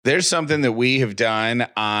There's something that we have done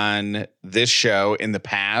on this show in the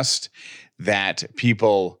past that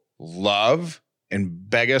people love and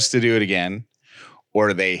beg us to do it again,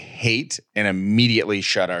 or they hate and immediately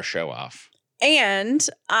shut our show off. And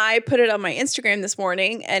I put it on my Instagram this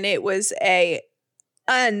morning, and it was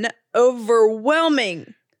an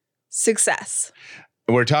overwhelming success.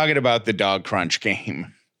 We're talking about the Dog Crunch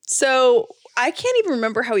game. So I can't even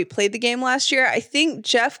remember how we played the game last year. I think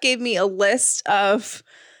Jeff gave me a list of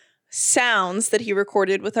sounds that he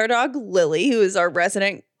recorded with our dog, Lily, who is our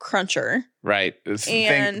resident cruncher. Right.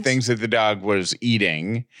 Things that the dog was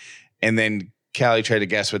eating. And then Callie tried to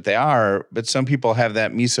guess what they are. But some people have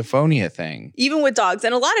that misophonia thing. Even with dogs.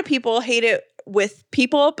 And a lot of people hate it with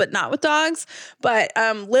people, but not with dogs. But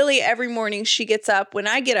Lily, every morning she gets up when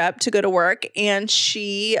I get up to go to work, and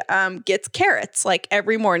she gets carrots. Like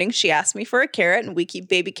every morning she asks me for a carrot, and we keep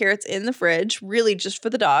baby carrots in the fridge, really just for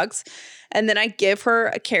the dogs. And then I give her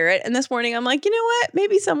a carrot. And this morning I'm like, you know what?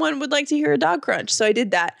 Maybe someone would like to hear a dog crunch. So I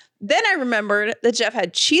did that. Then I remembered that Jeff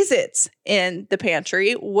had Cheez-Its in the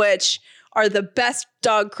pantry, which are the best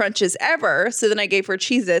dog crunches ever. So then I gave her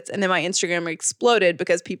Cheez-Its, and then my Instagram exploded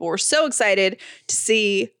because people were so excited to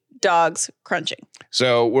see dogs crunching.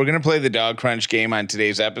 So we're going to play the Dog Crunch game on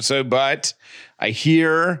today's episode, but I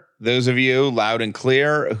hear those of you loud and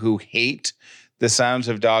clear who hate the sounds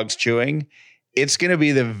of dogs chewing. It's going to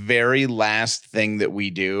be the very last thing that we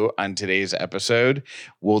do on today's episode.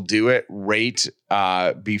 We'll do it right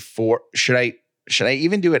before. Should I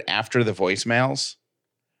even do it after the voicemails?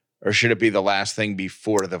 Or should it be the last thing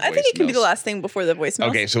before the voicemails? I think it can be the last thing before the voicemails.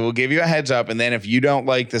 Okay, so we'll give you a heads up. And then if you don't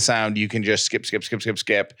like the sound, you can just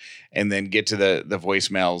skip, and then get to the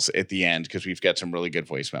voicemails at the end, because we've got some really good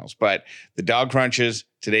voicemails. But the Dog Crunches,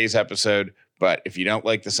 today's episode. But if you don't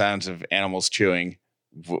like the sounds of animals chewing,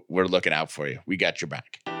 we're looking out for you. We got your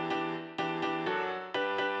back.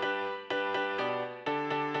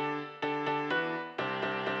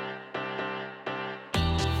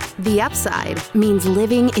 The Upside means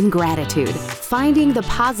living in gratitude, finding the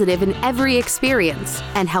positive in every experience,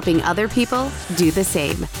 and helping other people do the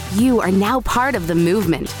same. You are now part of the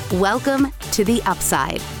movement. Welcome to The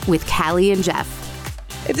Upside with Callie and Jeff.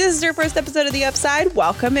 If this is your first episode of The Upside,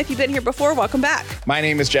 welcome. If you've been here before, welcome back. My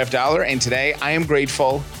name is Jeff Dollar, and today I am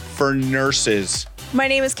grateful for nurses. My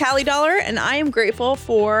name is Callie Dollar, and I am grateful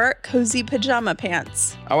for cozy pajama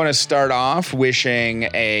pants. I want to start off wishing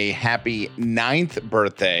a happy 9th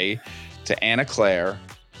birthday to Anna Claire.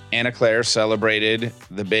 Anna Claire celebrated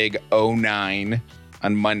the big 09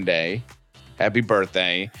 on Monday. Happy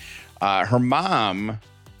birthday. Her mom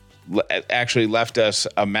actually left us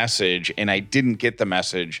a message, and I didn't get the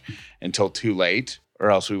message until too late, or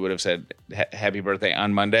else we would have said happy birthday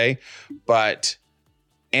on Monday. But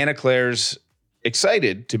Anna Claire's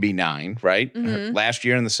excited to be 9, right? Mm-hmm. Last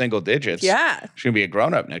year in the single digits. Yeah. She's going to be a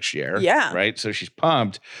grown-up next year. Yeah. Right? So she's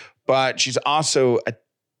pumped. But she's also a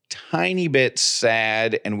tiny bit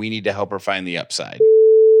sad, and we need to help her find the upside.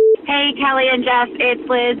 Hey, Callie and Jeff, it's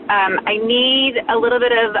Liz. I need a little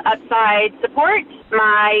bit of upside support.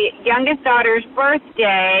 My youngest daughter's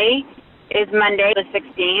birthday is Monday the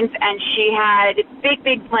 16th, and she had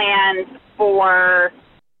big plans for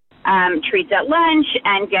treats at lunch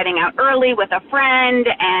and getting out early with a friend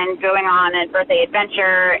and going on a birthday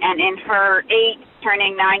adventure. And in her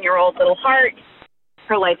turning 9-year-old little heart,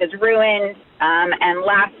 her life is ruined. And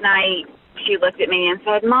last night she looked at me and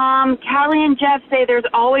said, Mom, Callie and Jeff say there's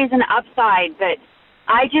always an upside, but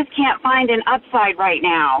I just can't find an upside right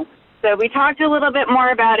now. So we talked a little bit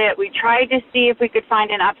more about it. We tried to see if we could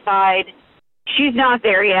find an upside. She's not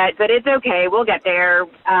there yet, but it's okay. We'll get there.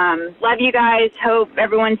 Love you guys. Hope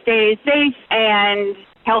everyone stays safe and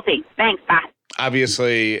healthy. Thanks. Bye.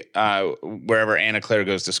 Obviously, wherever Anna Claire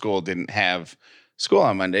goes to school didn't have school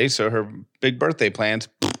on Monday, so her big birthday plans,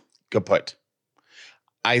 kaput.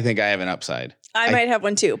 I think I have an upside. I might have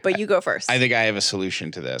one too, but you go first. I think I have a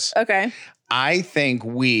solution to this. Okay. I think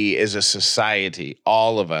we as a society,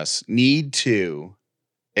 all of us, need to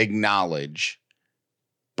acknowledge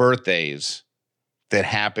birthdays that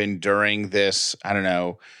happened during this, I don't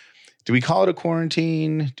know, do we call it a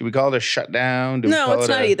quarantine? Do we call it a shutdown? No, it's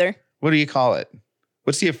not either. What do you call it?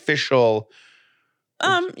 What's the official?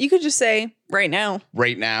 You could just say right now.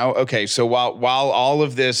 Right now? Okay, so while all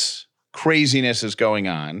of this craziness is going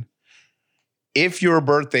on, if your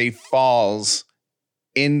birthday falls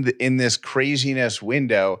in this craziness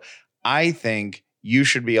window, I think you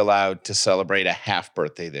should be allowed to celebrate a half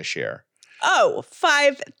birthday this year. Oh,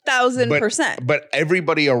 5,000%. But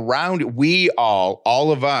everybody around,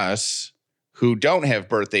 all of us who don't have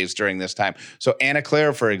birthdays during this time. So Anna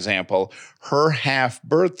Claire, for example, her half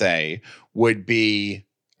birthday would be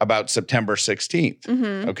about September 16th.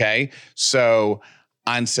 Mhm. Okay. So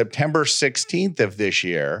on September 16th of this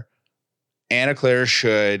year, Anna Claire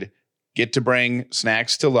should get to bring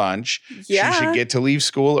snacks to lunch. Yeah. She should get to leave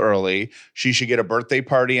school early. She should get a birthday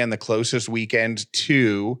party on the closest weekend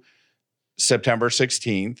to September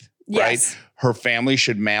 16th. Yes. Right. Her family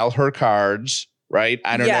should mail her cards. Right.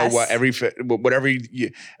 I don't know what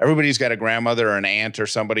everybody's got a grandmother or an aunt or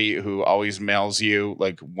somebody who always mails you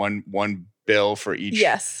like one bill for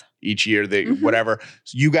each year that whatever.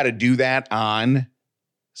 So you got to do that on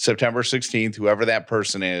September 16th, whoever that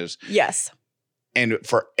person is. Yes. And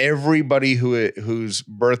for everybody whose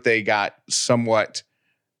birthday got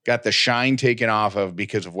the shine taken off of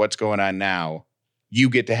because of what's going on now, you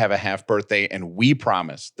get to have a half birthday, and we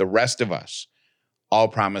promise, the rest of us all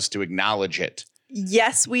promise to acknowledge it.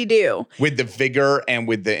 Yes, we do. With the vigor and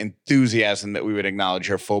with the enthusiasm that we would acknowledge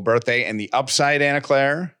her full birthday. And the upside, Anna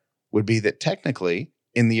Claire, would be that technically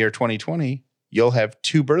in the year 2020, you'll have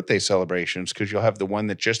 2 birthday celebrations because you'll have the one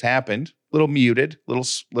that just happened, a little muted,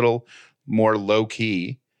 little more low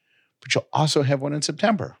key, but you'll also have one in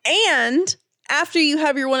September. And after you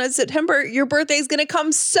have your one in September, your birthday is going to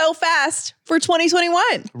come so fast for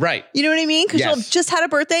 2021. Right. You know what I mean? Because you'll just had a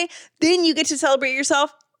birthday, then you get to celebrate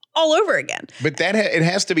yourself all over again. But it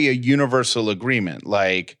has to be a universal agreement.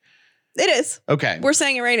 Like, it is. Okay. We're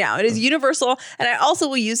saying it right now. It is universal. And I also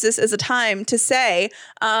will use this as a time to say,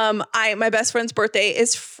 my best friend's birthday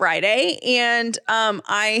is Friday. And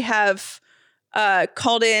I have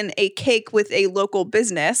called in a cake with a local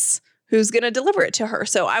business who's going to deliver it to her.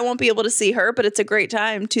 So I won't be able to see her, but it's a great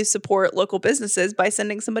time to support local businesses by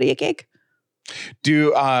sending somebody a cake.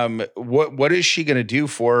 What is she going to do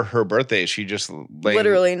for her birthday? Is she just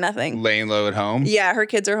literally nothing, laying low at home? Yeah. Her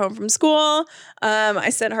kids are home from school. I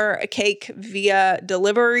sent her a cake via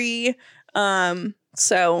delivery.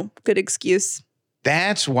 So good excuse.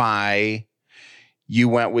 That's why you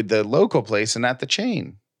went with the local place and not the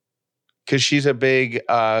chain. Because she's a big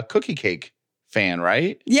cookie cake fan,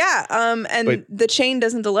 right? Yeah. But the chain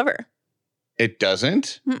doesn't deliver. It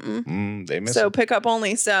doesn't? They miss So it. pick up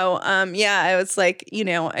only. So, I was like,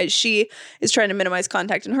 she is trying to minimize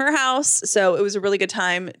contact in her house. So it was a really good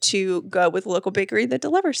time to go with a local bakery that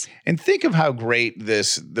delivers. And think of how great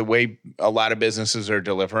the way a lot of businesses are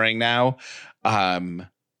delivering now.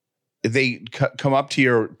 They come up to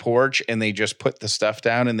your porch and they just put the stuff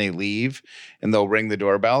down and they leave and they'll ring the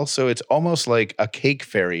doorbell. So it's almost like a cake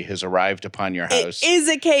fairy has arrived upon your house. It is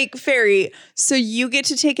a cake fairy. So you get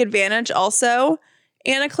to take advantage also,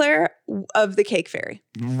 Anna Claire, of the cake fairy.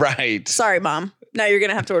 Right. Sorry, Mom. Now you're going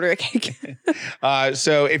to have to order a cake.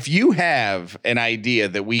 So if you have an idea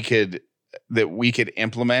that we could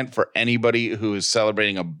implement for anybody who is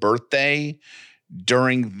celebrating a birthday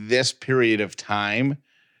during this period of time,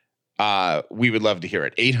 we would love to hear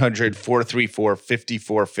it.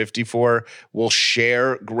 800-434-5454. We'll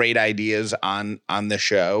share great ideas on the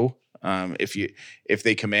show if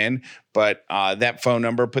they come in. But that phone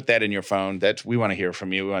number, put that in your phone. We want to hear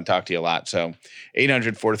from you. We want to talk to you a lot. So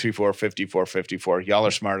 800-434-5454. Y'all are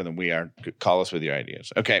smarter than we are. Call us with your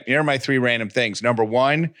ideas. Okay, here are my 3 random things. Number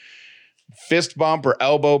 1, fist bump or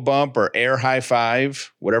elbow bump or air high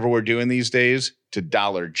five, whatever we're doing these days, to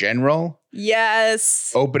Dollar General.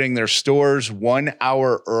 Yes. Opening their stores 1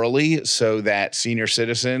 hour early so that senior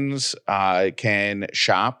citizens can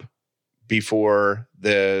shop before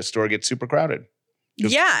the store gets super crowded.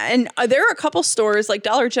 Yeah. And there are a couple stores like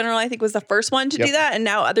Dollar General, I think was the first one to do that. And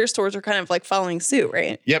now other stores are kind of like following suit,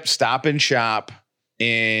 right? Yep. Stop and Shop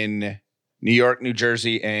in New York, New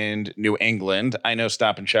Jersey, and New England. I know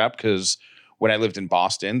Stop and Shop because when I lived in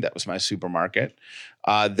Boston, that was my supermarket.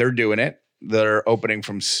 They're doing it. They're opening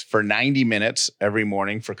for 90 minutes every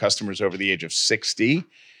morning for customers over the age of 60.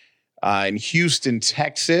 In Houston,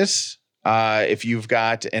 Texas, if you've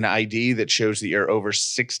got an ID that shows that you're over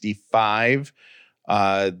 65,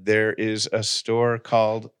 there is a store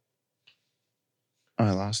called, I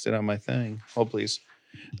lost it on my thing. Hold please.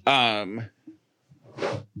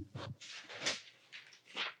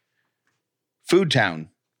 Food Town.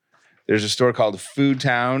 There's a store called Food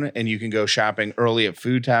Town, and you can go shopping early at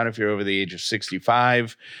Food Town if you're over the age of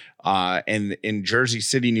 65. And in Jersey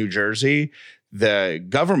City, New Jersey, the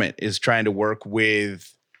government is trying to work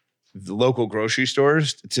with the local grocery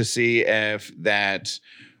stores to see if that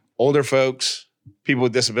older folks, people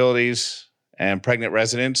with disabilities, and pregnant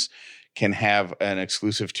residents can have an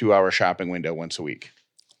exclusive 2-hour shopping window once a week.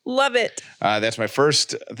 Love it. That's my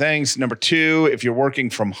first thing. Number 2, if you're working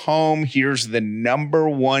from home, here's the number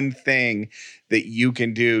 1 thing that you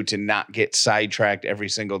can do to not get sidetracked every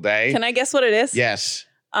single day. Can I guess what it is? Yes.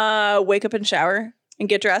 Wake up and shower and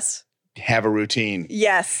get dressed. have a routine.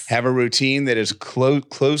 Yes. Have a routine that is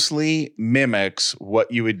closely mimics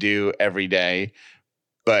what you would do every day,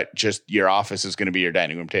 but just your office is going to be your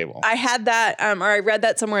dining room table. I had that, or I read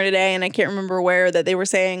that somewhere today, and I can't remember where, that they were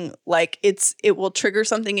saying like it will trigger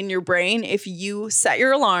something in your brain if you set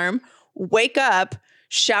your alarm, wake up,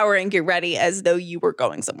 shower, and get ready as though you were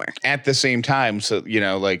going somewhere at the same time. So,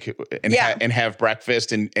 like, and have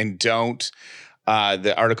breakfast and don't.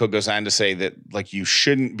 The article goes on to say that like you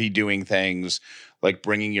shouldn't be doing things like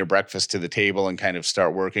bringing your breakfast to the table and kind of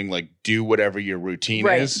start working. Like do whatever your routine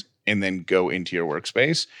is and then go into your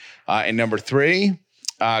workspace. And number 3,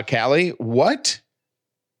 Callie, what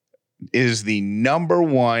is the number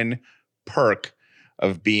one perk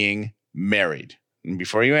of being married? And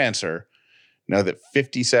before you answer, know that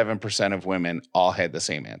 57% of women all had the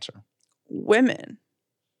same answer. Women.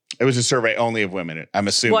 It was a survey only of women, I'm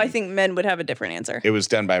assuming. Well, I think men would have a different answer. It was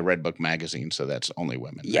done by Redbook Magazine, so that's only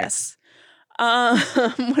women. Yes.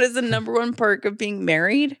 What is the number one perk of being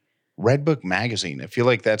married? Redbook Magazine. I feel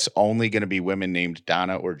like that's only going to be women named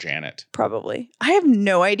Donna or Janet. Probably. I have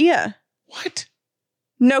no idea. What?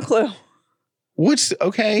 No clue. What's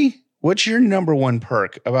your number one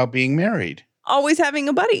perk about being married? Always having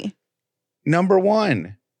a buddy. Number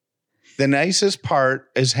 1. The nicest part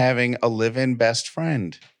is having a live-in best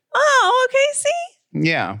friend. Oh, okay. See?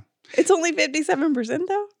 Yeah. It's only 57%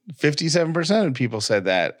 though. 57% of people said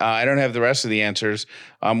that. I don't have the rest of the answers.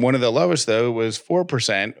 One of the lowest, though, was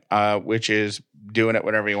 4%, which is doing it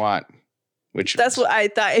whenever you want. That's what I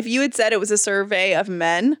thought. If you had said it was a survey of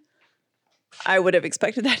men, I would have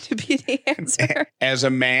expected that to be the answer. As a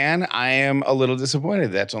man, I am a little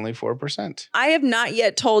disappointed. That's only 4%. I have not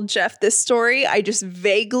yet told Jeff this story. I just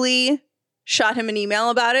vaguely shot him an email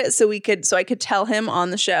about it so I could tell him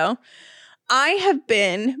on the show. I have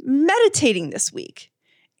been meditating this week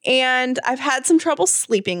and I've had some trouble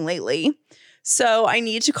sleeping lately. So I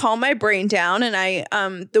need to calm my brain down.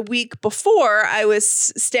 And the week before I was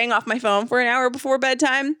staying off my phone for an hour before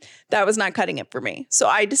bedtime. That was not cutting it for me. So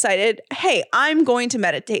I decided, hey, I'm going to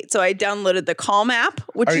meditate. So I downloaded the Calm app,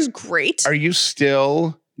 which is great. Are you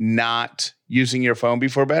still not using your phone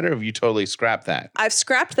before bed, or have you totally scrapped that? I've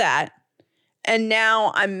scrapped that. And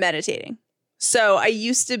now I'm meditating. So I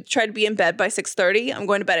used to try to be in bed by 6:30. I'm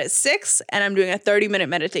going to bed at 6 and I'm doing a 30-minute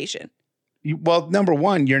meditation. Well, number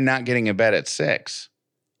 1, you're not getting in bed at 6.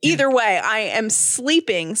 Either way, I am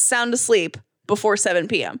sleeping sound asleep before 7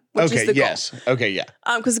 p.m. Which is the goal. Okay, yeah.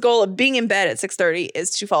 Because the goal of being in bed at 6:30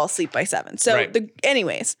 is to fall asleep by 7. So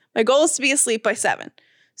anyways, my goal is to be asleep by 7.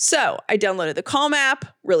 So I downloaded the Calm app,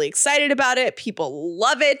 really excited about it. People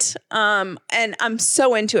love it. And I'm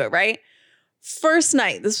so into it, right? First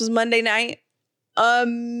night, this was Monday night.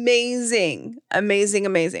 Amazing.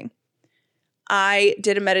 I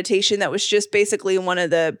did a meditation that was just basically one of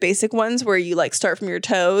the basic ones where you like start from your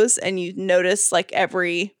toes and you notice like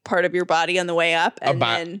every part of your body on the way up. And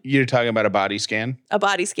then you're talking about a body scan? A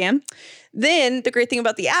body scan. Then the great thing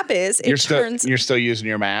about the app is you're still using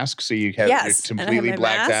your mask. So you're completely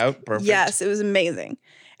blacked out. Perfect. Yes, it was amazing.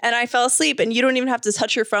 And I fell asleep, and you don't even have to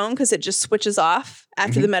touch your phone because it just switches off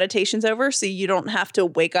after the meditation's over. So you don't have to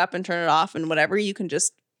wake up and turn it off and whatever. You can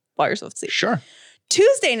just fall yourself asleep. Sure.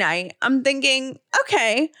 Tuesday night, I'm thinking,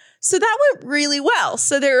 okay, so that went really well.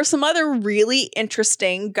 So there are some other really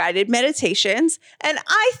interesting guided meditations. And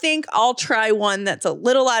I think I'll try one that's a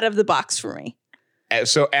little out of the box for me.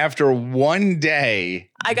 So after one day,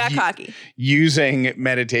 I got cocky. Using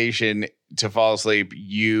meditation to fall asleep,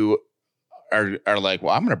 you are like,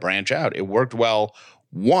 well, I'm going to branch out. It worked well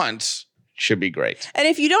once, should be great. And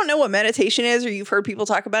if you don't know what meditation is, or you've heard people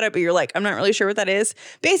talk about it, but you're like, I'm not really sure what that is.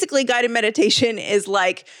 Basically, guided meditation is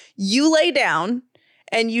like you lay down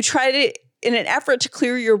and you try to, in an effort to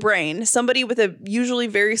clear your brain, somebody with a usually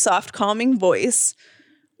very soft, calming voice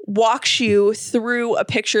walks you through a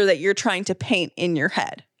picture that you're trying to paint in your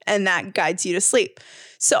head. And that guides you to sleep.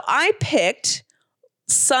 So I picked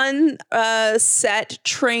sunset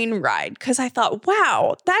train ride because I thought,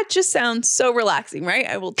 wow, that just sounds so relaxing, right?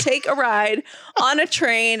 I will take a ride on a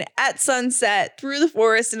train at sunset through the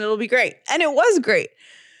forest and it'll be great. And it was great,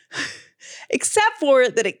 except for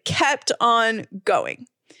that it kept on going.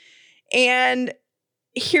 And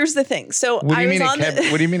here's the thing. So what do you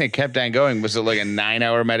mean it kept on going? Was it like a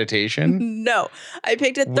 9-hour meditation? No, I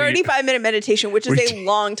picked a 35-minute meditation, which is a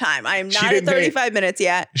long time. I am not at 35 minutes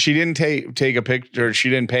yet. She didn't take a picture. She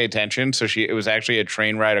didn't pay attention. So it was actually a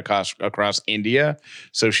train ride across India.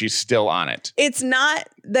 So she's still on it. It's not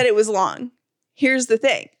that it was long. Here's the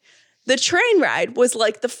thing. The train ride was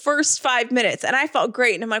like the first 5 minutes and I felt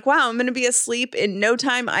great. And I'm like, wow, I'm going to be asleep in no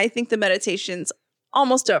time. I think the meditation's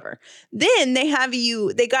almost over. Then they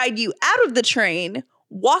guide you out of the train,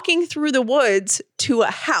 walking through the woods to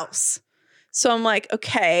a house. So I'm like,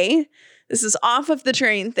 okay, this is off of the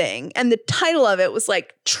train thing. And the title of it was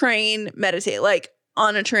like train meditate, like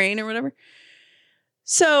on a train or whatever.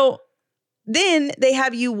 So then they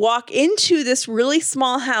have you walk into this really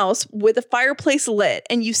small house with a fireplace lit,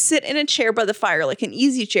 and you sit in a chair by the fire, like an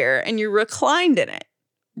easy chair, and you're reclined in it.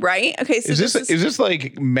 Right? Okay. So is this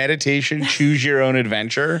like meditation, choose your own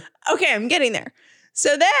adventure? Okay, I'm getting there.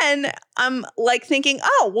 So then I'm like thinking,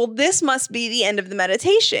 oh, well, this must be the end of the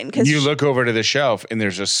meditation. Because you look over to the shelf and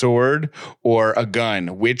there's a sword or a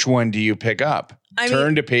gun. Which one do you pick up?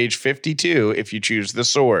 Turn to page 52 if you choose the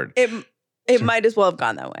sword. It might as well have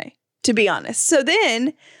gone that way, to be honest. So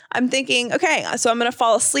then I'm thinking, okay, so I'm going to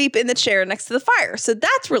fall asleep in the chair next to the fire. So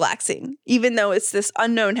that's relaxing, even though it's this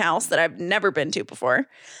unknown house that I've never been to before.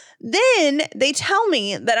 Then they tell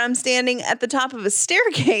me that I'm standing at the top of a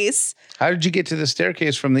staircase. How did you get to the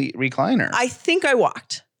staircase from the recliner? I think I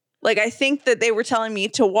walked. Like, I think that they were telling me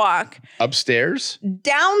to walk upstairs,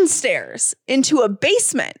 downstairs into a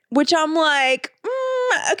basement, which I'm like,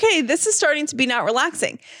 okay, this is starting to be not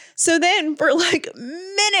relaxing. So then for like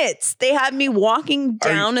minutes, they had me walking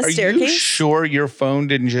down a staircase. Are you sure your phone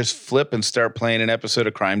didn't just flip and start playing an episode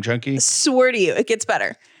of Crime Junkie? Swear to you, it gets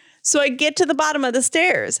better. So I get to the bottom of the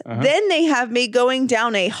stairs. Then they have me going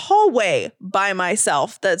down a hallway by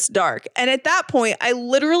myself that's dark. And at that point, I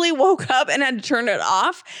literally woke up and had to turn it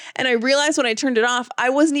off. And I realized when I turned it off,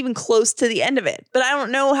 I wasn't even close to the end of it. But I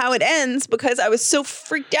don't know how it ends because I was so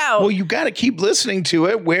freaked out. Well, you got to keep listening to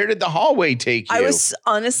it. Where did the hallway take you? I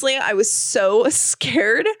was so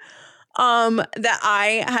scared that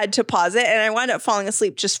I had to pause it, and I wound up falling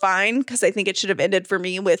asleep just fine because I think it should have ended for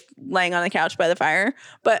me with laying on the couch by the fire.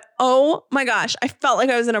 But oh my gosh, I felt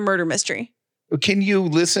like I was in a murder mystery. Can you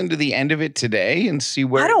listen to the end of it today and see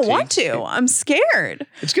where I don't want to. I'm scared.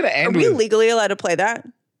 It's going to end. Are we legally allowed to play that?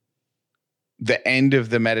 The end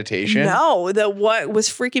of the meditation? No, what was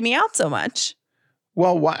freaking me out so much.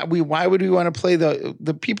 Well, why would we want to play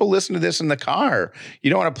the people listen to this in the car? You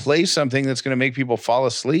don't want to play something that's going to make people fall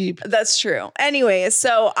asleep. That's true. Anyways,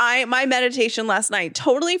 so my meditation last night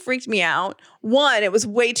totally freaked me out. One, it was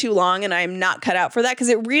way too long and I'm not cut out for that because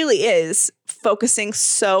it really is focusing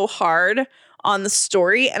so hard on the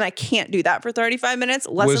story, and I can't do that for 35 minutes.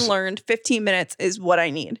 Lesson learned, 15 minutes is what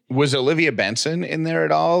I need. Was Olivia Benson in there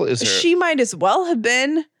at all? She might as well have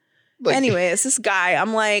been. Like, anyways, this guy,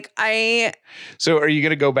 I'm like, So are you going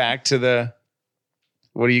to go back to the,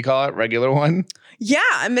 what do you call it? Regular one? Yeah,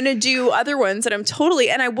 I'm going to do other ones that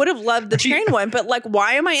and I would have loved the train one, but like,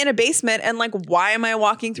 why am I in a basement? And like, why am I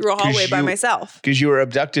walking through a hallway by myself? Because you were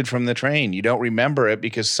abducted from the train. You don't remember it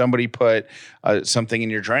because somebody put something in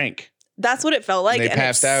your drink. That's what it felt like. And they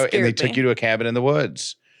passed out and they took you to a cabin in the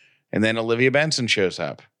woods. And then Olivia Benson shows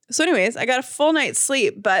up. So anyways, I got a full night's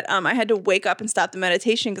sleep, but I had to wake up and stop the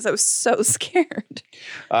meditation because I was so scared.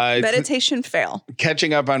 Meditation fail.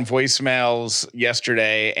 Catching up on voicemails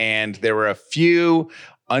yesterday, and there were a few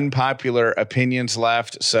unpopular opinions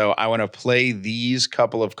left. So I want to play these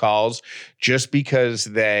couple of calls just because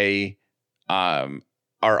they are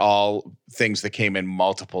all things that came in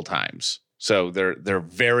multiple times. So they're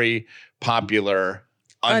very popular.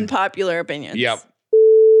 Unpopular opinions. Yep.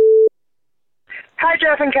 Hi,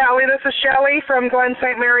 Jeff and Callie. This is Shelley from Glen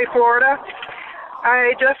St. Mary, Florida.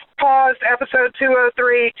 I just paused episode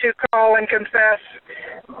 203 to call and confess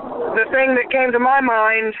the thing that came to my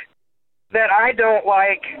mind that I don't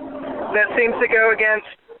like that seems to go against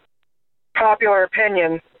popular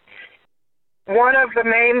opinion. One of the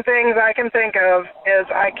main things I can think of is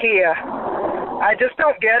IKEA. I just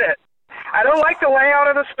don't get it. I don't like the layout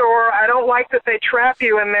of the store. I don't like that they trap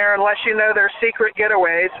you in there unless you know their secret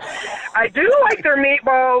getaways. I do like their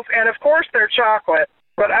meatballs and, of course, their chocolate.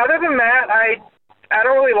 But other than that, I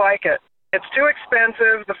don't really like it. It's too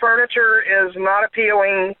expensive. The furniture is not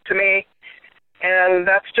appealing to me. And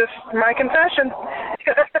that's just my confession.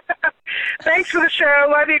 Thanks for the show.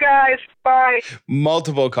 Love you guys. Bye.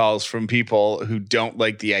 Multiple calls from people who don't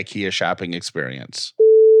like the IKEA shopping experience.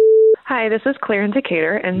 Hi, this is Claire in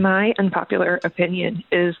Decatur, and my unpopular opinion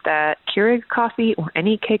is that Keurig coffee or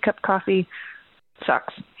any K-Cup coffee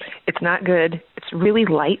sucks. It's not good. It's really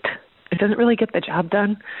light. It doesn't really get the job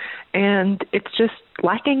done, and it's just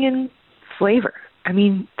lacking in flavor. I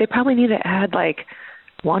mean, they probably need to add like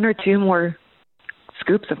 1 or 2 more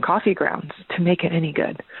scoops of coffee grounds to make it any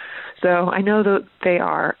good. So I know that they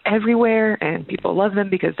are everywhere, and people love them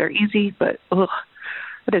because they're easy, but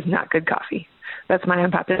that is not good coffee. That's my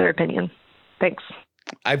unpopular opinion. Thanks.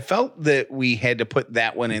 I felt that we had to put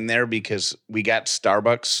that one in there because we got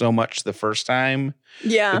Starbucks so much the first time.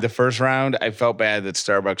 Yeah. The first round, I felt bad that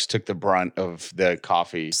Starbucks took the brunt of the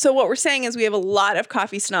coffee. So what we're saying is we have a lot of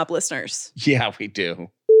coffee snob listeners. Yeah, we do.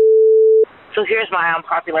 So here's my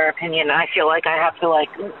unpopular opinion. I feel like I have to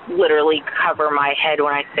literally cover my head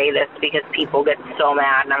when I say this because people get so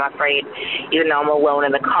mad, and I'm afraid, even though I'm alone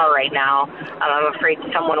in the car right now, I'm afraid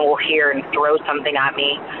someone will hear and throw something at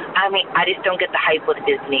me. I mean, I just don't get the hype with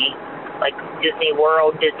Disney, like Disney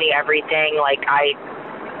World, Disney everything. I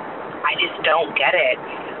just don't get it.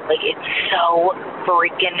 It's so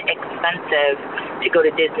freaking expensive to go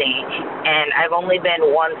to Disney. And I've only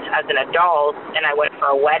been once as an adult, and I went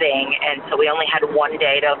for a wedding, and so we only had one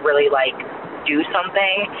day to really, do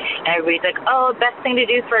something. And everybody's like, oh, the best thing to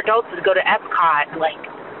do for adults is go to Epcot.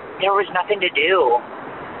 There was nothing to do.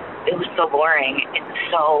 It was so boring. It's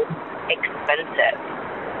so expensive.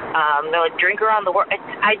 They're like, drink around the world.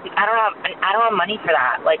 I don't have money for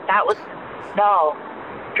that. No.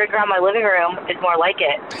 Drink around my living room is more like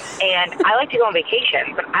it. And I like to go on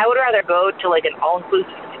vacation, but I would rather go to an all-inclusive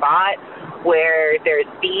spot where there's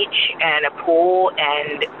beach and a pool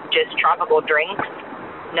and just tropical drinks.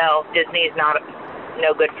 No, Disney is no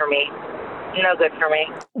good for me. No good for me.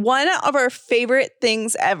 One of our favorite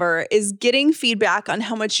things ever is getting feedback on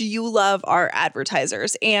how much you love our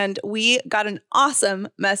advertisers. And we got an awesome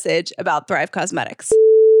message about Thrive Causemetics.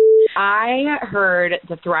 I heard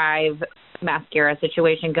the Thrive mascara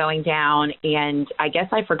situation going down, and I guess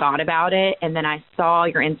I forgot about it. And then I saw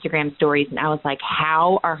your Instagram stories, and I was like,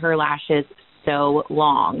 how are her lashes so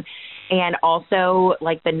long? And also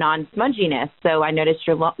the non-smudginess. So I noticed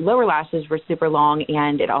your lower lashes were super long,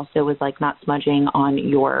 and it also was not smudging on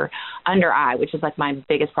your under eye, which is my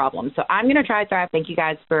biggest problem. So I'm going to try Thrive. Thank you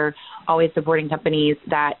guys for always supporting companies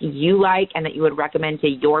that you like and that you would recommend to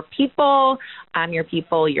your people. I'm your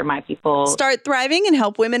people. You're my people. Start thriving and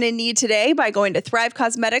help women in need today by going to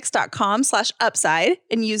thrivecosmetics.com/upside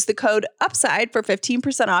and use the code UPSIDE for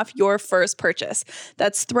 15% off your first purchase.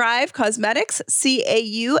 That's Thrive Causemetics,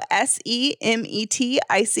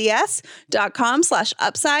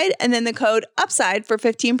 CAUSEMETICS.com/upside, and then the code UPSIDE for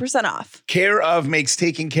 15% off. Care of makes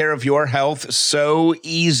taking care of your health so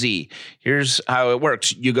easy. Here's how it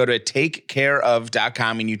works. You go to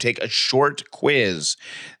takecareof.com and you take a short quiz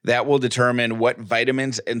that will determine what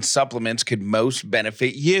vitamins and supplements could most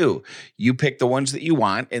benefit you. You pick the ones that you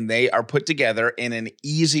want, and they are put together in an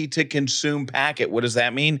easy to consume packet. What does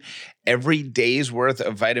that mean? Every day's worth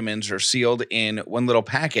of vitamins are sealed in one little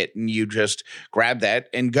packet, and you just grab that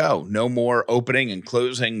and go. No more opening and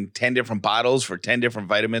closing 10 different bottles for 10 different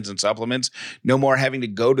vitamins and supplements. No more having to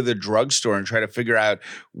go to the drugstore and try to figure out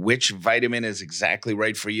which vitamin is exactly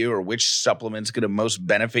right for you or which supplement's going to most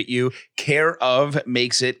benefit you. Care of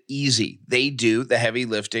makes it easy. They do the heavy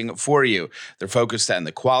lifting for you. They're focused on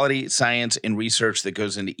the quality, science, and research that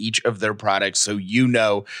goes into each of their products, so you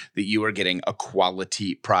know that you are getting a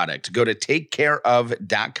quality product. Go to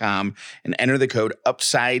takecareof.com and enter the code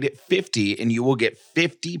UPSIDE50, and you will get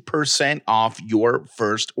 50% off your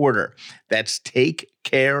first order. That's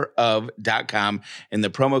takecareof.com, and the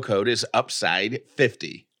promo code is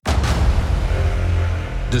UPSIDE50.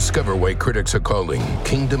 Discover why critics are calling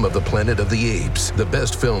Kingdom of the Planet of the Apes the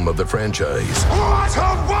best film of the franchise. What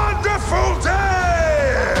a wonderful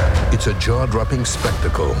day! It's a jaw-dropping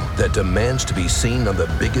spectacle that demands to be seen on the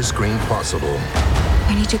biggest screen possible.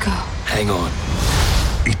 We need to go. Hang on.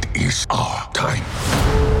 It is our time.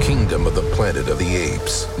 Kingdom of the Planet of the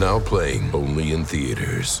Apes. Now playing only in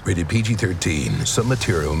theaters. Rated PG-13. Some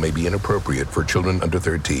material may be inappropriate for children under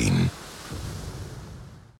 13.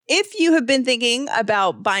 If you have been thinking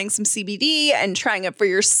about buying some CBD and trying it for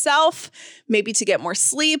yourself, maybe to get more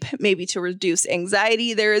sleep, maybe to reduce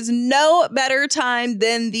anxiety, there is no better time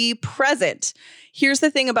than the present. Here's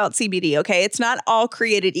the thing about CBD, okay? It's not all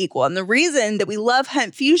created equal. And the reason that we love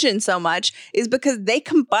Hemp Fusion so much is because they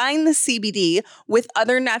combine the CBD with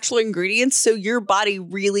other natural ingredients so your body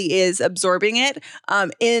really is absorbing it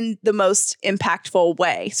in the most impactful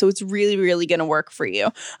way. So it's really, really going to work for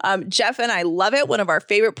you. Jeff and I love it. One of our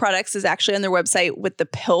favorite products is actually on their website with the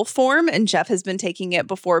pill form, and Jeff has been taking it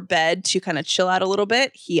before bed to kind of chill out a little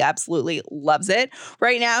bit. He absolutely loves it.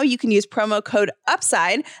 Right now, you can use promo code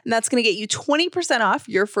UPSIDE, and that's going to get you 20% off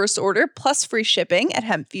your first order plus free shipping at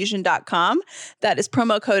hempfusion.com. That is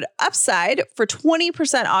promo code UPSIDE for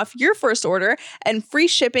 20% off your first order and free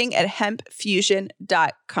shipping at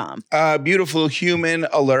hempfusion.com. Beautiful human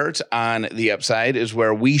alert on the Upside is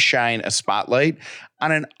where we shine a spotlight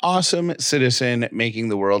on an awesome citizen making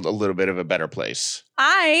the world a little bit of a better place.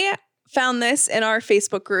 I found this in our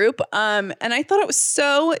Facebook group, and I thought it was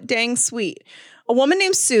so dang sweet. a woman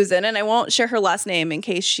named Susan, and I won't share her last name in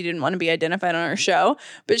case she didn't want to be identified on our show,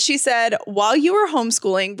 but she said, while you are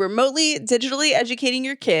homeschooling, remotely, digitally educating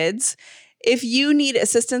your kids, if you need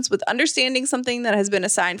assistance with understanding something that has been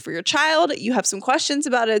assigned for your child, you have some questions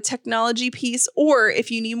about a technology piece, or if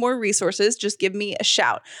you need more resources, just give me a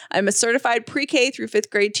shout. I'm a certified pre-K through 5th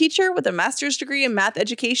grade teacher with a master's degree in math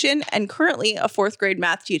education and currently a 4th grade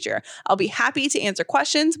math teacher. I'll be happy to answer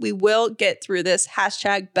questions. We will get through this.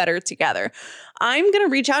 #BetterTogether. I'm going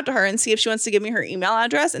to reach out to her and see if she wants to give me her email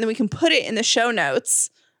address, and then we can put it in the show notes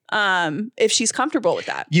if she's comfortable with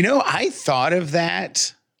that. You know, I thought of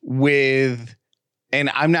that and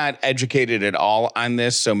I'm not educated at all on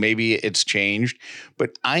this, so maybe it's changed,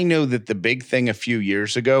 but I know that the big thing a few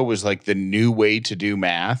years ago was like the new way to do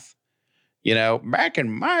math. You know, back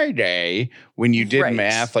in my day, when you did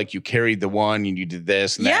math, like you carried the one and you did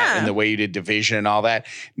this and that, and the way you did division and all that.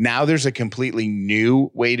 Now there's a completely new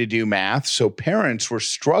way to do math. So parents were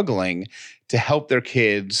struggling to help their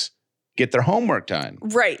kids get their homework done.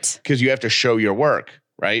 Right. Because you have to show your work,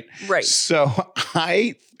 right? Right. So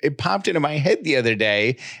it popped into my head the other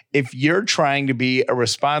day, if you're trying to be a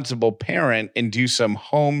responsible parent and do some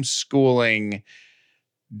homeschooling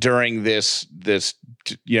during this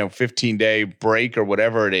 15-day break or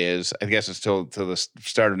whatever it is, I guess it's till the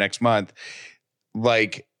start of next month,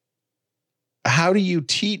 like, how do you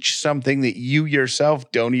teach something that you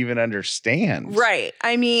yourself don't even understand? Right.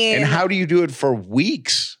 I mean, and how do you do it for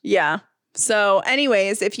weeks? Yeah. So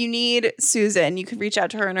anyways, if you need Susan, you can reach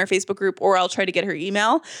out to her in our Facebook group, or I'll try to get her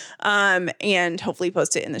email and hopefully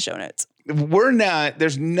post it in the show notes.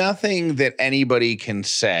 There's nothing that anybody can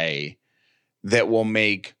say that will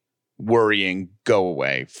make worrying go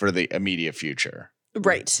away for the immediate future.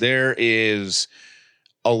 Right. There is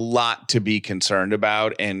a lot to be concerned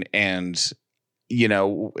about, and you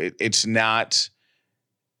know, it's not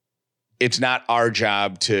our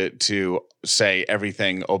job to say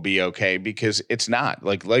everything will be okay, because it's not.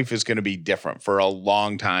 Like, life is going to be different for a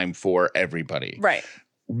long time for everybody. Right.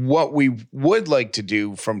 What we would like to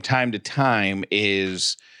do from time to time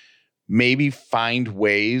is maybe find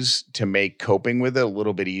ways to make coping with it a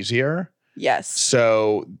little bit easier. Yes.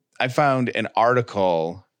 So I found an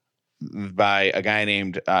article by a guy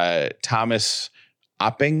named Thomas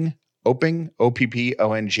Opping,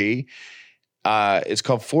 Oppong. It's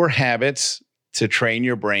called 4 Habits to Train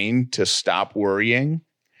Your Brain to Stop Worrying.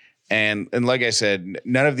 And like I said,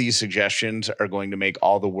 none of these suggestions are going to make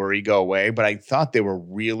all the worry go away, but I thought they were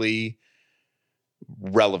really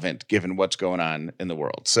relevant given what's going on in the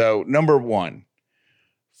world. So number 1,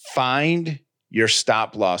 find your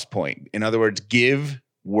stop loss point. In other words, give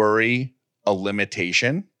worry a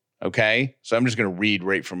limitation. Okay. So I'm just going to read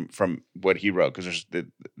right from what he wrote, because there's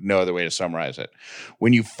no other way to summarize it.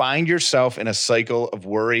 When you find yourself in a cycle of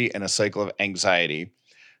worry and a cycle of anxiety,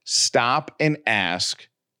 stop and ask,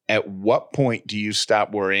 at what point do you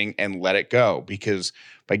stop worrying and let it go? Because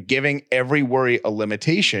by giving every worry a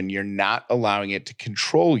limitation, you're not allowing it to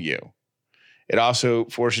control you. It also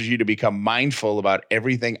forces you to become mindful about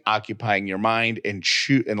everything occupying your mind and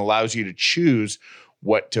allows you to choose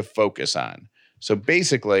what to focus on. So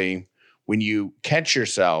basically, when you catch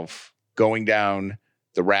yourself going down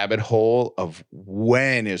the rabbit hole of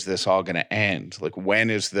when is this all going to end? Like, when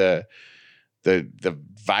is the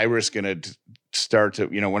virus going to start to,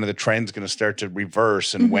 when are the trends going to start to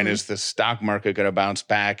reverse? And when is the stock market going to bounce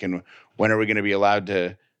back? And when are we going to be allowed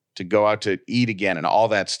to go out to eat again and all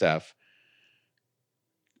that stuff?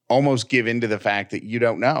 Almost give into the fact that you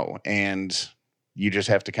don't know. And you just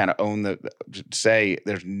have to kind of say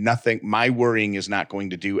there's nothing, my worrying is not going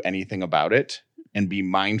to do anything about it, and be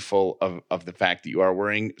mindful of the fact that you are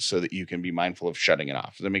worrying so that you can be mindful of shutting it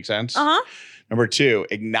off. Does that make sense? Uh-huh. Number 2,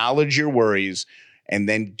 acknowledge your worries and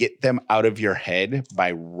then get them out of your head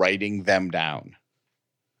by writing them down.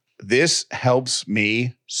 This helps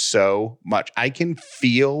me so much. I can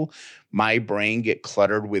feel my brain get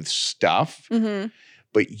cluttered with stuff,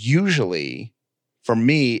 but usually for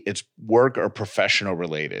me, it's work or professional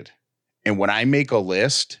related. And when I make a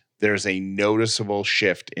list, there's a noticeable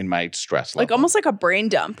shift in my stress level. Like almost like a brain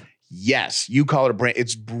dump. Yes, you call it a brain.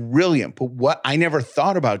 It's brilliant. But I never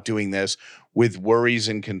thought about doing this with worries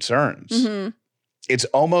and concerns. It's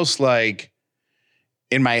almost like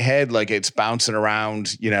in my head, like it's bouncing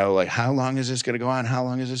around, like how long is this going to go on? How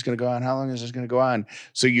long is this going to go on? How long is this going to go on?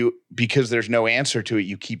 So because there's no answer to it,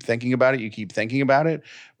 you keep thinking about it.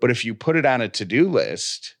 But if you put it on a to-do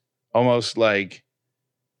list, almost like,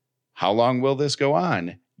 how long will this go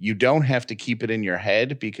on? You don't have to keep it in your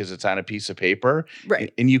head because it's on a piece of paper.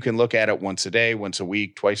 Right. And you can look at it once a day, once a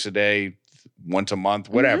week, twice a day, once a month,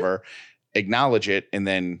 whatever, acknowledge it, and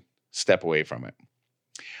then step away from it.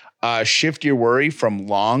 Shift your worry from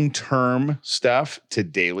long-term stuff to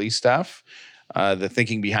daily stuff. The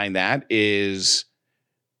thinking behind that is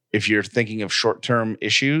if you're thinking of short-term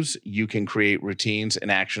issues, you can create routines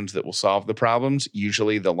and actions that will solve the problems.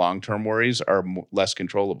 Usually the long-term worries are less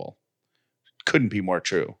controllable. Couldn't be more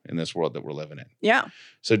true in this world that we're living in. Yeah.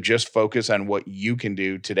 So just focus on what you can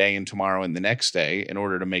do today and tomorrow and the next day in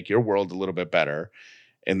order to make your world a little bit better,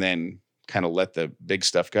 and then kind of let the big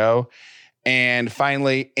stuff go. And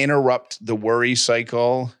finally, interrupt the worry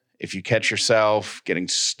cycle. If you catch yourself getting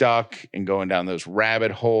stuck and going down those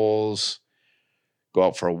rabbit holes, go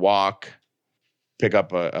out for a walk, pick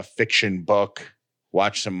up a fiction book,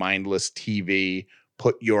 watch some mindless TV,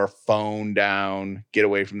 put your phone down, get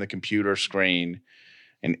away from the computer screen,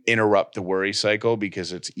 and interrupt the worry cycle,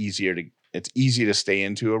 because it's easy to stay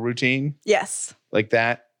into a routine. Yes. Like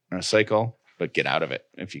that, or a cycle, but get out of it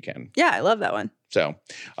if you can. Yeah, I love that one. So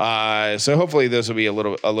hopefully this will be a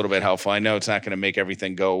little bit helpful. I know it's not going to make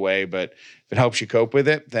everything go away, but if it helps you cope with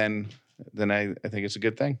it, then I think it's a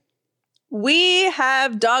good thing. We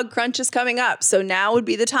have dog crunches coming up. So now would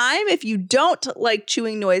be the time, if you don't like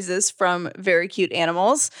chewing noises from very cute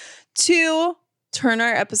animals, to turn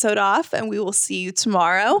our episode off, and we will see you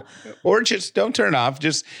tomorrow. Or just don't turn off.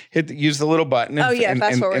 Just use the little button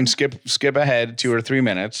and skip ahead 2 or 3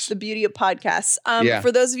 minutes. The beauty of podcasts.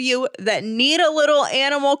 For those of you that need a little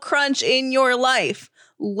animal crunch in your life,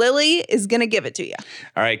 Lily is going to give it to you.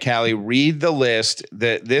 All right, Callie, read the list.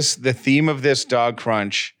 The theme of this dog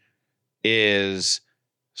crunch is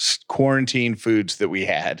quarantine foods that we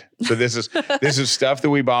had. So this is stuff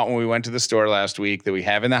that we bought when we went to the store last week that we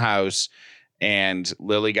have in the house, and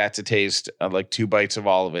Lily got to taste like 2 bites of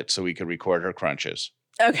all of it so we could record her crunches.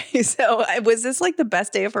 Okay, so was this like the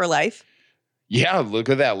best day of her life? Yeah, look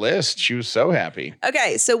at that list. She was so happy.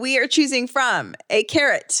 Okay, so we are choosing from a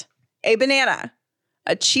carrot, a banana,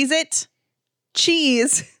 a Cheez-It,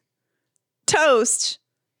 cheese, toast,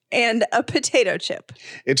 and a potato chip.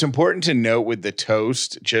 It's important to note with the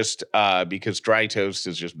toast, just because dry toast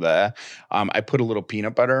is just bleh. I put a little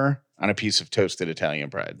peanut butter on a piece of toasted Italian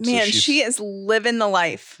bread. Man, she is living the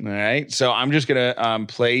life. All right. So I'm just going to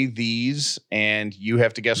play these, and you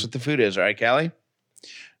have to guess what the food is. All right, Callie?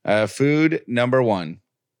 Food number 1.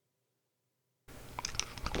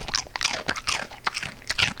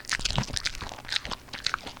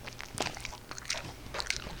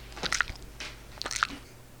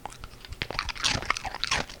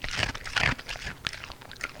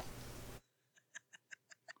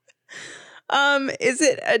 Is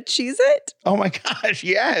it a Cheez-It? Oh my gosh,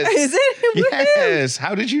 yes. Is it? Yes.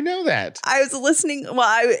 How did you know that? I was listening.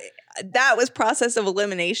 Well, that was process of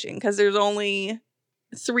elimination, because there's only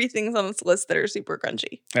 3 things on this list that are super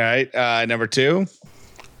crunchy. All right. Number 2.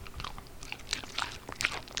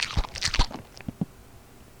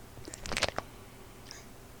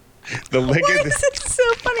 The lick Why is it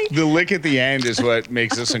so funny? The lick at the end is what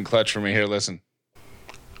makes this in clutch for me. Here, listen.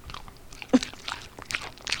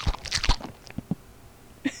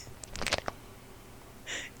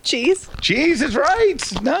 Cheese? Cheese is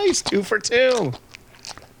right. Nice. 2 for 2. All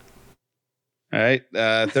right.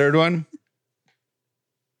 Third one.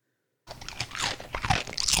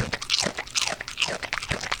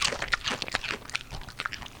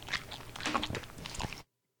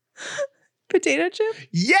 Potato chip?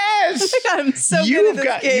 Yes. Oh my God, I'm so good at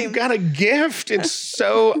this game. You've got a gift. It's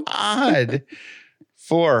so odd.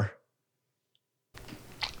 4.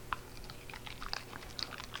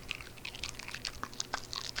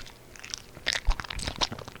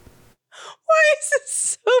 Why is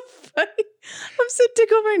this so funny? I'm so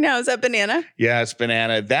tickled right now. Is that banana? Yeah, it's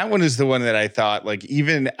banana. That one is the one that I thought, like,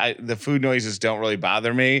 the food noises don't really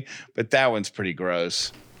bother me, but that one's pretty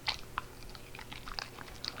gross.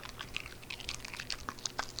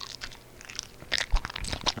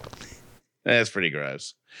 That's pretty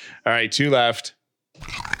gross. All right, 2 left.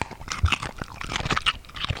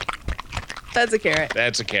 That's a carrot.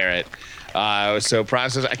 That's a carrot. So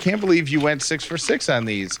process. I can't believe you went 6 for 6 on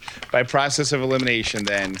these. By process of elimination,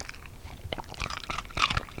 then.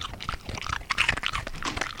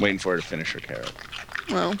 Waiting for her to finish her carrot.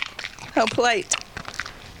 Well, how polite.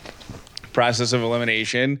 Process of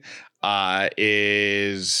elimination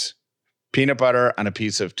is peanut butter on a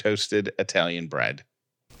piece of toasted Italian bread.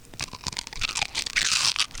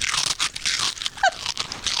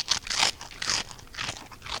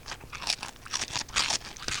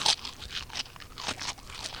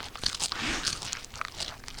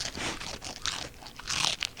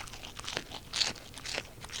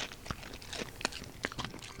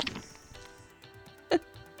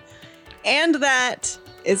 And that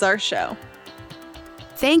is our show.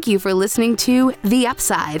 Thank you for listening to The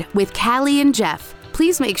Upside with Callie and Jeff.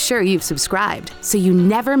 Please make sure you've subscribed so you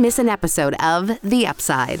never miss an episode of The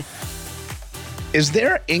Upside. Is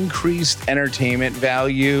there increased entertainment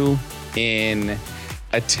value in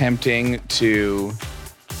attempting to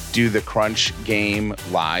do the Crunch game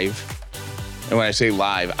live? And when I say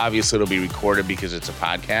live, obviously it'll be recorded because it's a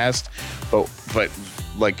podcast, but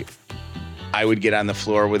like I would get on the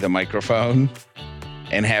floor with a microphone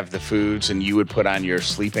and have the foods, and you would put on your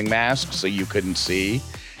sleeping mask so you couldn't see,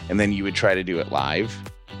 and then you would try to do it live.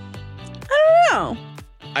 I don't know.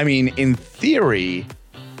 I mean, in theory,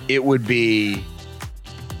 it would be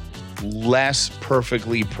less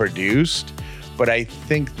perfectly produced, but I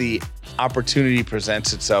think the opportunity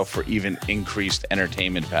presents itself for even increased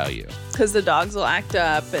entertainment value. Because the dogs will act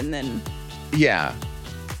up and then... Yeah,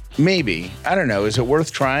 maybe. I don't know. Is it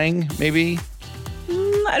worth trying? Maybe?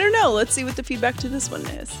 I don't know. Let's see what the feedback to this one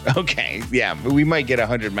is. Okay, yeah. We might get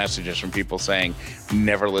 100 messages from people saying,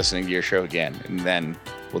 never listening to your show again, and then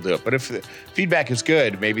we'll do it. But if the feedback is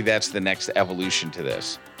good, maybe that's the next evolution to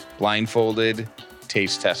this. Blindfolded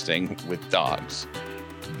taste testing with dogs.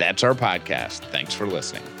 That's our podcast. Thanks for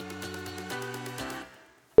listening.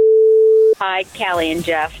 Hi, Callie and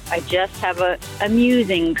Jeff. I just have an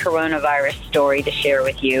amusing coronavirus story to share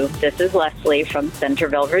with you. This is Leslie from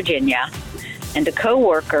Centerville, Virginia. And a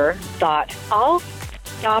coworker thought, I'll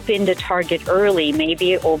stop into Target early.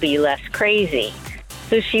 Maybe it will be less crazy.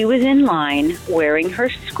 So she was in line wearing her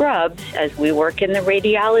scrubs as we work in the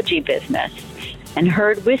radiology business and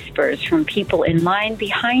heard whispers from people in line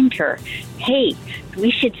behind her. Hey,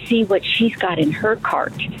 we should see what she's got in her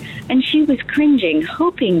cart. And she was cringing,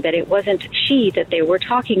 hoping that it wasn't she that they were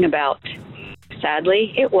talking about.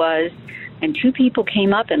 Sadly, it was. And two people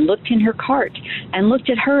came up and looked in her cart and looked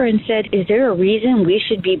at her and said, is there a reason we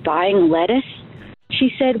should be buying lettuce?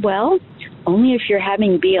 She said, well, only if you're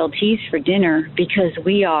having BLTs for dinner, because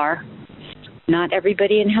we are. Not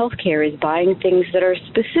everybody in healthcare is buying things that are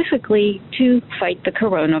specifically to fight the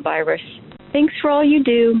coronavirus. Thanks for all you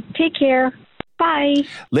do. Take care. Bye.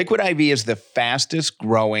 Liquid IV is the fastest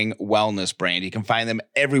growing wellness brand. You can find them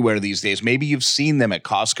everywhere these days. Maybe you've seen them at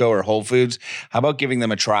Costco or Whole Foods. How about giving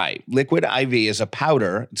them a try? Liquid IV is a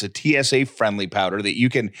powder. It's a TSA-friendly powder that you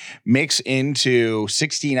can mix into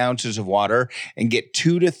 16 ounces of water and get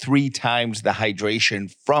 2 to 3 times the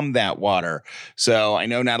hydration from that water. So I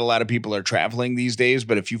know not a lot of people are traveling these days,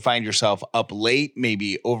 but if you find yourself up late,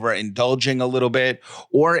 maybe overindulging a little bit,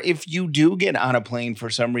 or if you do get on a plane for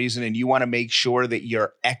some reason and you want to make sure that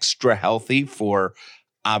you're extra healthy for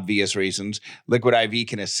obvious reasons, Liquid IV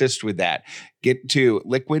can assist with that. Get to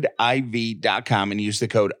liquidiv.com and use the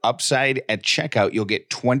code UPSIDE at checkout. You'll get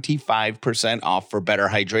 25% off for better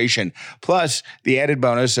hydration. Plus, the added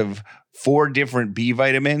bonus of 4 different B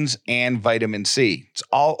vitamins and vitamin C. It's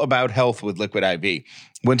all about health with Liquid IV.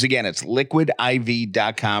 Once again, it's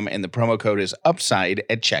liquidiv.com and the promo code is UPSIDE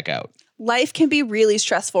at checkout. Life can be really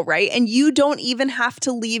stressful, right? And you don't even have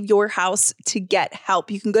to leave your house to get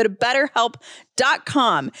help. You can go to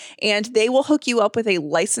BetterHelp.com and they will hook you up with a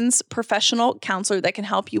licensed professional counselor that can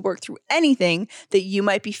help you work through anything that you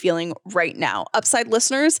might be feeling right now. Upside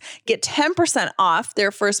listeners get 10% off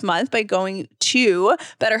their first month by going to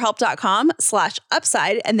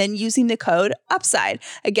BetterHelp.com/upside and then using the code UPSIDE.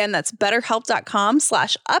 Again, that's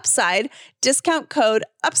BetterHelp.com/upside. Discount code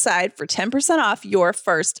UPSIDE for 10% off your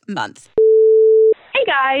first month. Hey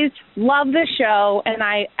guys, love the show, and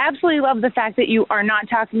I absolutely love the fact that you are not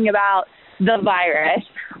talking about the virus.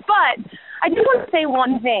 But I just want to say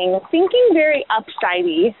one thing, thinking very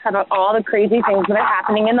upsidey about all the crazy things that are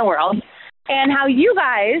happening in the world and how you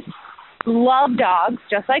guys love dogs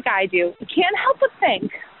just like I do. I can't help but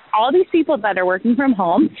think all these people that are working from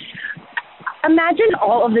home, imagine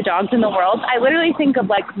all of the dogs in the world. I literally think of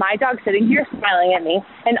like my dog sitting here smiling at me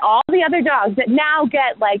and all the other dogs that now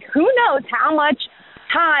get like who knows how much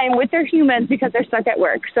time with their humans because they're stuck at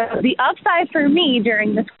work. So the upside for me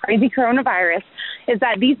during this crazy coronavirus is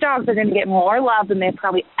that these dogs are going to get more love than they've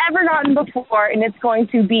probably ever gotten before, and it's going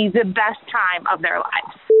to be the best time of their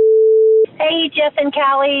lives. Hey, Jeff and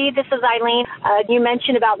Callie, this is Eileen. You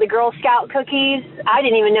mentioned about the Girl Scout cookies. I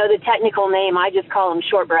didn't even know the technical name. I just call them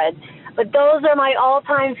shortbread. But those are my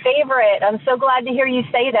all-time favorite. I'm so glad to hear you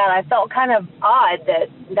say that. I felt kind of odd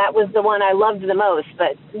that was the one I loved the most.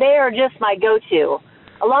 But they are just my go-to,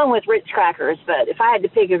 along with Ritz crackers. But if I had to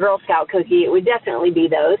pick a Girl Scout cookie, it would definitely be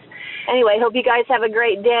those. Anyway, hope you guys have a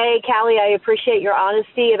great day. Callie, I appreciate your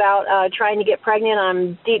honesty about trying to get pregnant.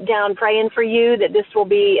 I'm deep down praying for you that this will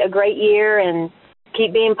be a great year, and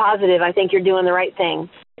keep being positive. I think you're doing the right thing.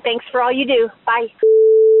 Thanks for all you do. Bye.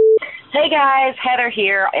 Hey guys, Heather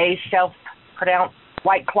here, a self-pronounced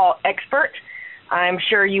White Claw expert. I'm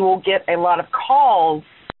sure you will get a lot of calls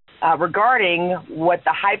regarding what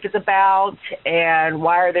the hype is about and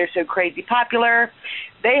why are they so crazy popular.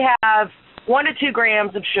 They have 1 to 2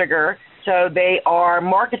 grams of sugar, so they are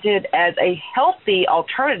marketed as a healthy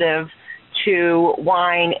alternative to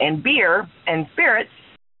wine and beer and spirits.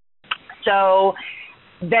 So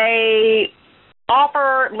they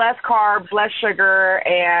offer less carbs, less sugar,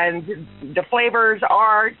 and the flavors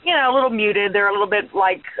are, a little muted. They're a little bit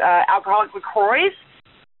like alcoholic LaCroix.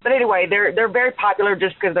 But anyway, they're very popular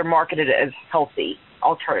just because they're marketed as healthy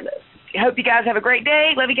alternatives. I hope you guys have a great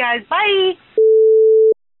day. Love you guys. Bye.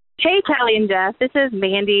 Hey, Callie and Jeff. This is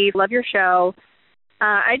Mandy. Love your show.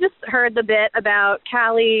 I just heard the bit about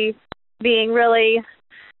Callie being really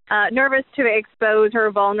nervous to expose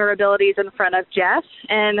her vulnerabilities in front of Jeff.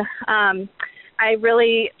 And I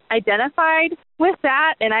really identified with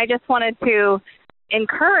that. And I just wanted to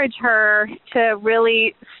encourage her to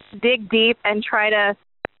really dig deep and try to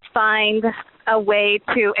find a way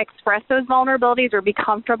to express those vulnerabilities or be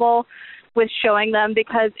comfortable with showing them,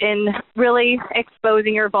 because in really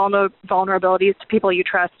exposing your vulnerabilities to people you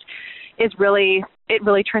trust it really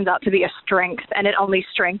turns out to be a strength, and it only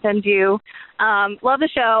strengthens you. Love the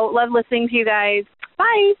show. Love listening to you guys.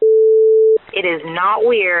 Bye. It is not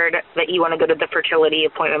weird that you want to go to the fertility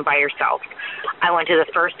appointment by yourself. I went to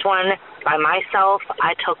the first one by myself.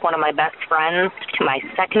 I took one of my best friends to my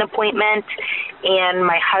second appointment, and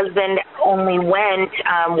my husband only went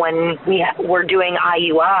when we were doing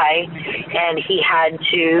IUI, and he had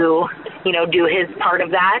to, do his part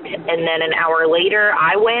of that. And then an hour later,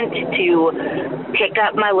 I went to pick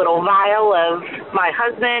up my little vial of my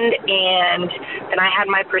husband, and then I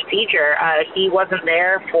had my procedure. He wasn't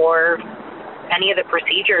there for any of the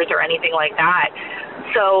procedures or anything like that.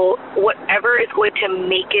 So whatever is going to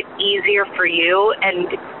make it easier for you,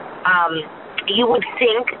 and you would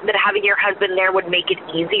think that having your husband there would make it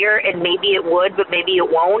easier, and maybe it would, but maybe it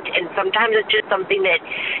won't. And sometimes it's just something that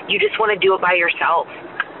you just want to do it by yourself.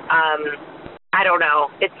 I don't know.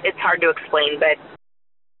 It's hard to explain, but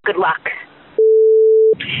good luck.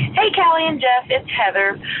 Hey, Callie and Jeff, it's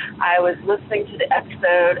Heather. I was listening to the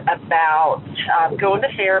episode about going to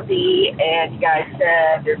therapy, and you guys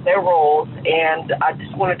said there's no rules, and I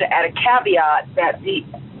just wanted to add a caveat that the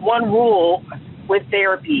one rule with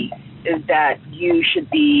therapy is that you should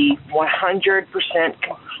be 100%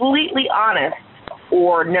 completely honest,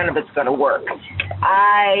 or none of it's going to work.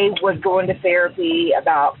 I was going to therapy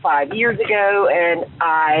about 5 years ago, and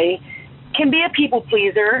I can be a people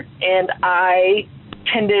pleaser, and I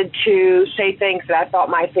tended to say things that I thought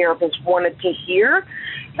my therapist wanted to hear.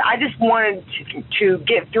 I just wanted to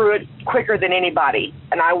get through it quicker than anybody,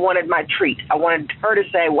 and I wanted my treat. I wanted her to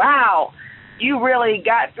say, wow, you really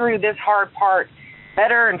got through this hard part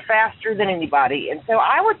better and faster than anybody. And so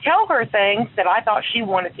I would tell her things that I thought she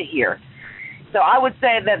wanted to hear. So I would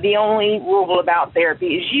say that the only rule about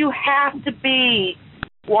therapy is you have to be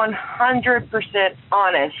 100%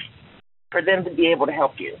 honest for them to be able to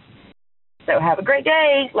help you. So have a great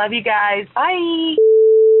day. Love you guys. Bye.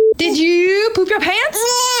 Did you poop your pants?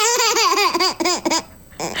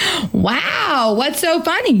 Wow, what's so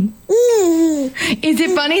funny? Is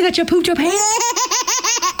it funny that you pooped your pants?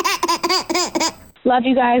 Love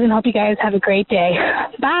you guys and hope you guys have a great day.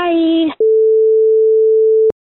 Bye.